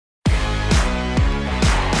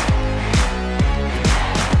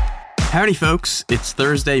Howdy, folks. It's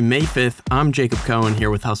Thursday, May 5th. I'm Jacob Cohen here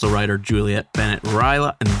with Hustle writer Juliet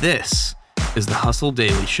Bennett-Rylah, and this is the Hustle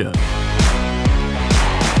Daily Show.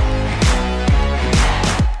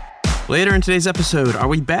 Later in today's episode, are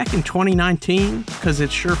we back in 2019? Because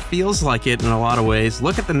it sure feels like it in a lot of ways.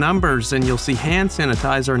 Look at the numbers and you'll see hand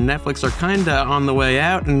sanitizer and Netflix are kinda on the way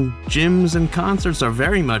out, and gyms and concerts are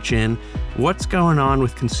very much in. What's going on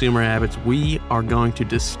with consumer habits? We are going to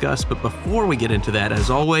discuss, but before we get into that, as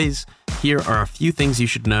always, here are a few things you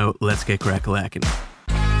should know. Let's get crack-a-lackin'.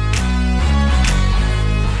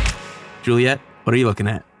 Juliet, what are you looking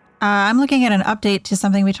at? I'm looking at an update to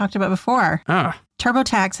something we talked about before.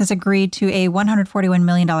 TurboTax has agreed to a $141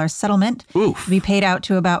 million settlement to be paid out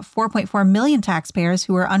to about 4.4 million taxpayers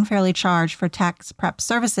who were unfairly charged for tax prep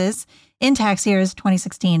services in tax years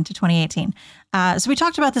 2016 to 2018. So we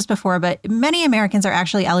talked about this before, but many Americans are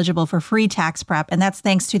actually eligible for free tax prep, and that's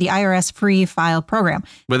thanks to the IRS Free File program.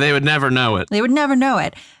 But they would never know it. They would never know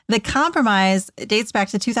it. The compromise dates back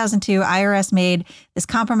to 2002. IRS made this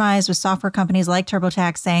compromise with software companies like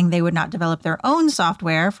TurboTax, saying they would not develop their own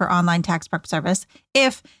software for online tax prep service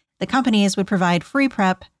if the companies would provide free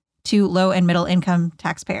prep to low and middle income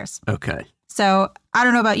taxpayers. Okay. So I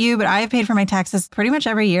don't know about you, but I've paid for my taxes pretty much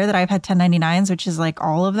every year that I've had 1099s, which is like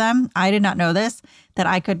all of them. I did not know this, that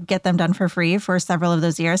I could get them done for free for several of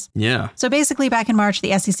those years. Yeah. So basically back in March,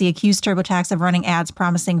 the SEC accused TurboTax of running ads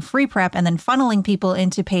promising free prep and then funneling people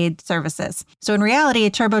into paid services. So in reality,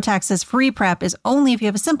 TurboTax's free prep is only if you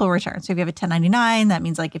have a simple return. So if you have a 1099, that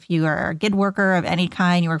means like if you are a gig worker of any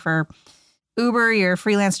kind, you work for Uber, you're a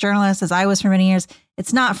freelance journalist, as I was for many years,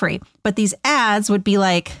 it's not free. But these ads would be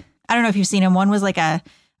like, I don't know if you've seen him. One was like a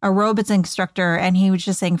aerobics instructor, and he was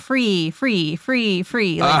just saying free, free, free,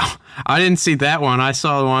 free. Like, I didn't see that one. I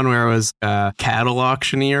saw the one where it was a cattle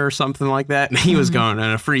auctioneer or something like that. And he was going,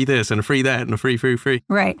 and a free this, and a free that, and a free, free, free.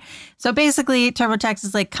 Right. So basically, TurboTax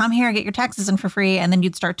is like, come here, get your taxes in for free. And then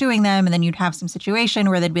you'd start doing them. And then you'd have some situation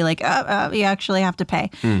where they'd be like, you actually have to pay.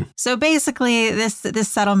 So basically, this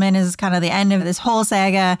settlement is kind of the end of this whole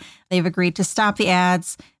saga. They've agreed to stop the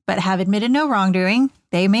ads, but have admitted no wrongdoing.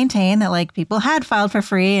 They maintain that like people had filed for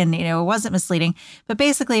free and, you know, it wasn't misleading. But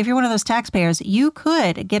basically, if you're one of those taxpayers, you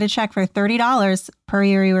could get a check for $30 per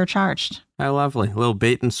year you were charged. How lovely. A little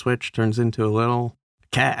bait and switch turns into a little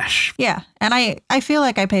cash. Yeah. And I feel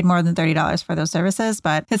like I paid more than $30 for those services,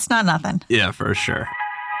 but it's not nothing. Yeah, for sure.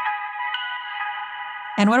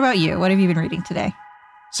 And what about you? What have you been reading today?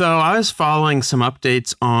 So I was following some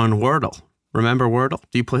updates on Wordle. Remember Wordle?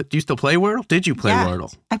 Do you still play Wordle? Did you play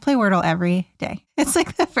Wordle? I play Wordle every day. It's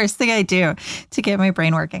like the first thing I do to get my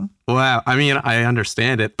brain working. Wow. I mean, I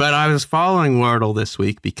understand it, but I was following Wordle this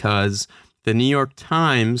week because the New York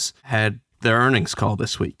Times had their earnings call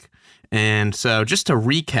this week. And so just to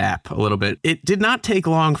recap a little bit, it did not take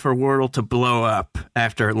long for Wordle to blow up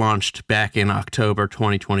after it launched back in October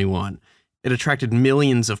 2021. It attracted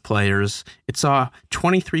millions of players. It saw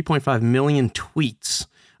 23.5 million tweets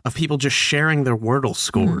of people just sharing their Wordle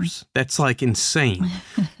scores. That's like insane.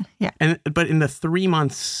 Yeah. But in the 3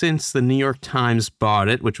 months since the New York Times bought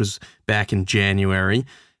it, which was back in January,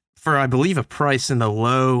 for I believe a price in the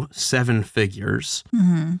low seven figures,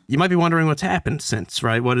 you might be wondering what's happened since,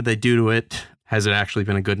 right? What did they do to it? Has it actually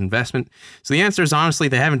been a good investment? So the answer is honestly,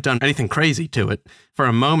 they haven't done anything crazy to it. For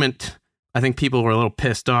a moment, I think people were a little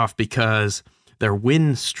pissed off because their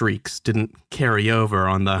win streaks didn't carry over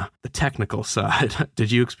on the technical side.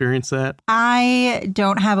 Did you experience that? I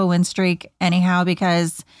don't have a win streak anyhow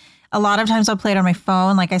because a lot of times I'll play it on my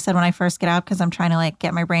phone. Like I said, when I first get out, because I'm trying to like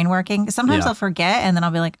get my brain working. Sometimes I'll forget and then I'll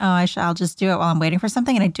be like, I'll just do it while I'm waiting for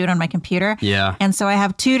something. And I do it on my computer. Yeah. And so I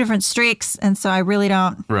have two different streaks. And so I really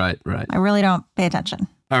don't. Right. I really don't pay attention.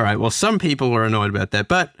 All right. Well, some people were annoyed about that,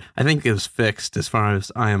 but I think it was fixed as far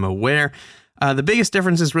as I am aware. The biggest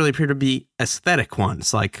differences really appear to be aesthetic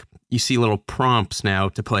ones, like you see little prompts now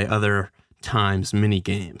to play other Times mini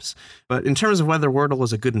games. But in terms of whether Wordle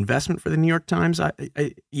was a good investment for the New York Times,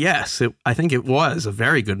 yes, I think it was a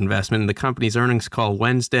very good investment. In the company's earnings call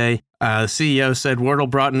Wednesday, the CEO said Wordle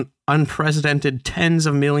brought an unprecedented tens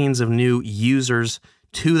of millions of new users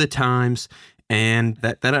to the Times, and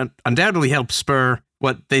that undoubtedly helped spur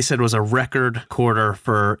what they said was a record quarter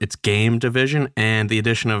for its game division and the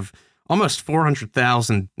addition of almost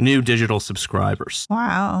 400,000 new digital subscribers.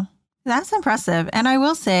 Wow. That's impressive. And I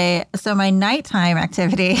will say, so my nighttime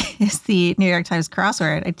activity is the New York Times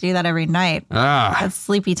crossword. I do that every night. That's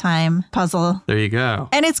sleepy time puzzle. There you go.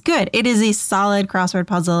 And it's good. It is a solid crossword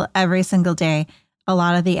puzzle every single day. A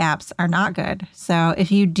lot of the apps are not good. So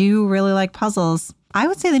if you do really like puzzles, I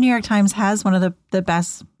would say the New York Times has one of the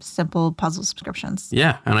best simple puzzle subscriptions.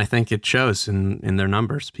 Yeah, and I think it shows in their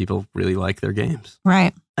numbers. People really like their games.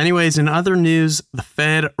 Right. Anyways, in other news, the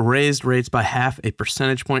Fed raised rates by 0.5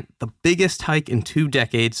 percentage point, the biggest hike in 2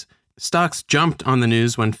 decades. Stocks jumped on the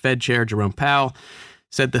news when Fed Chair Jerome Powell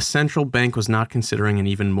said the central bank was not considering an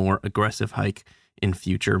even more aggressive hike in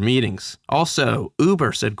future meetings. Also,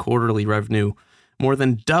 Uber said quarterly revenue more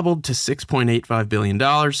than doubled to $6.85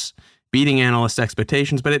 billion, beating analyst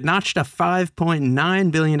expectations, but it notched a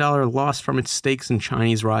 $5.9 billion loss from its stakes in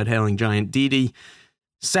Chinese ride-hailing giant Didi.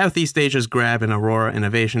 Southeast Asia's grab in Aurora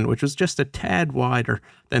Innovation, which was just a tad wider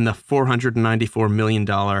than the $494 million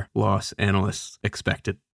loss analysts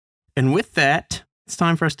expected. And with that, it's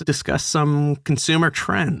time for us to discuss some consumer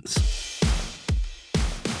trends.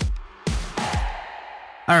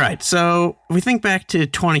 All right, so we think back to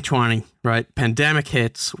 2020, right? Pandemic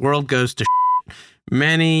hits, world goes to shit.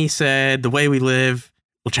 Many said the way we live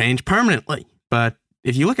will change permanently. But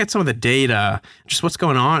if you look at some of the data, just what's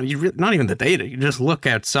going on, not even the data, you just look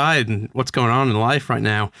outside and what's going on in life right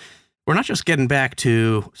now, we're not just getting back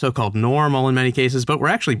to so-called normal in many cases, but we're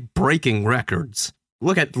actually breaking records.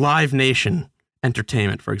 Look at Live Nation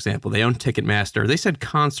Entertainment, for example. They own Ticketmaster. They said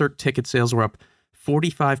concert ticket sales were up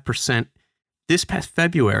 45% this past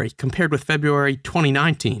February compared with February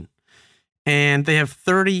 2019. And they have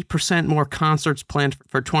 30% more concerts planned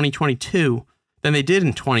for 2022 than they did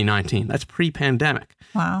in 2019. That's pre-pandemic.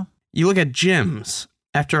 Wow. You look at gyms.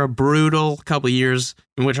 After a brutal couple of years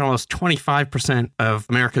in which almost 25% of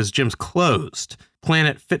America's gyms closed,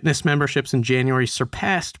 Planet Fitness memberships in January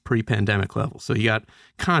surpassed pre-pandemic levels. So you got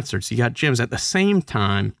concerts, you got gyms. At the same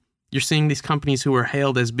time, you're seeing these companies who were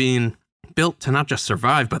hailed as being built to not just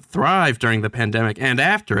survive, but thrive during the pandemic and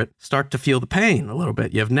after it start to feel the pain a little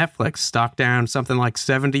bit. You have Netflix stock down something like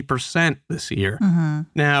 70% this year. Mm-hmm.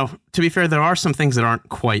 Now, to be fair, there are some things that aren't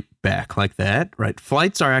quite back like that, right?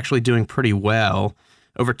 Flights are actually doing pretty well.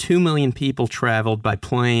 Over 2 million people traveled by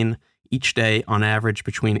plane each day on average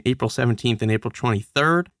between April 17th and April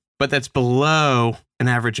 23rd, but that's below an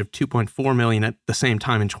average of 2.4 million at the same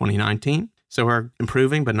time in 2019. So we're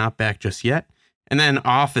improving, but not back just yet. And then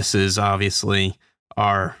offices, obviously,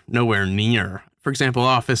 are nowhere near. For example,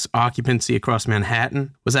 office occupancy across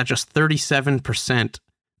Manhattan was at just 37%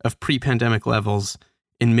 of pre-pandemic levels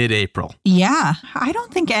in mid-April. Yeah, I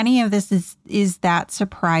don't think any of this is that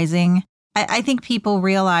surprising. I think people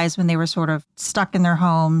realized when they were sort of stuck in their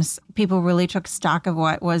homes, people really took stock of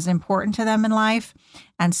what was important to them in life.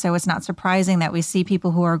 And so it's not surprising that we see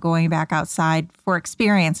people who are going back outside for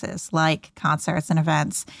experiences like concerts and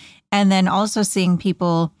events. And then also seeing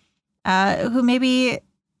people who maybe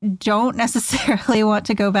don't necessarily want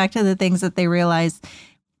to go back to the things that they realized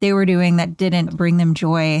they were doing that didn't bring them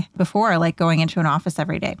joy before, like going into an office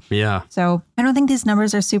every day. Yeah. So I don't think these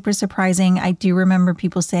numbers are super surprising. I do remember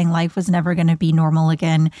people saying life was never going to be normal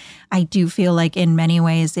again. I do feel like in many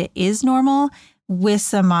ways it is normal with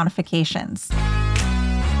some modifications.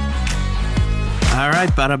 All right,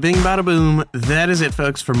 bada bing, bada boom. That is it,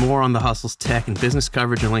 folks. For more on The Hustle's tech and business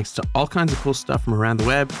coverage and links to all kinds of cool stuff from around the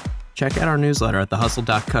web, check out our newsletter at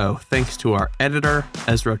thehustle.co. Thanks to our editor,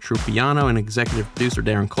 Ezra Trupiano, and executive producer,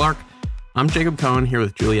 Darren Clark. I'm Jacob Cohen here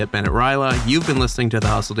with Juliet Bennett-Ryla. You've been listening to The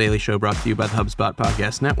Hustle Daily Show brought to you by the HubSpot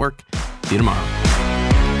Podcast Network. See you tomorrow.